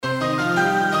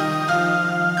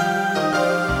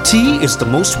Tea is the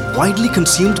most widely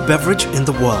consumed beverage in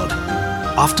the world,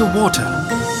 after water.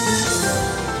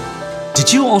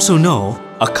 Did you also know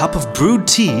a cup of brewed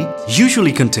tea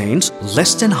usually contains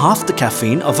less than half the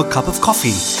caffeine of a cup of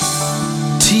coffee?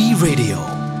 Tea Radio.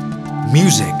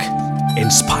 Music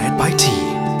inspired by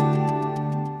tea.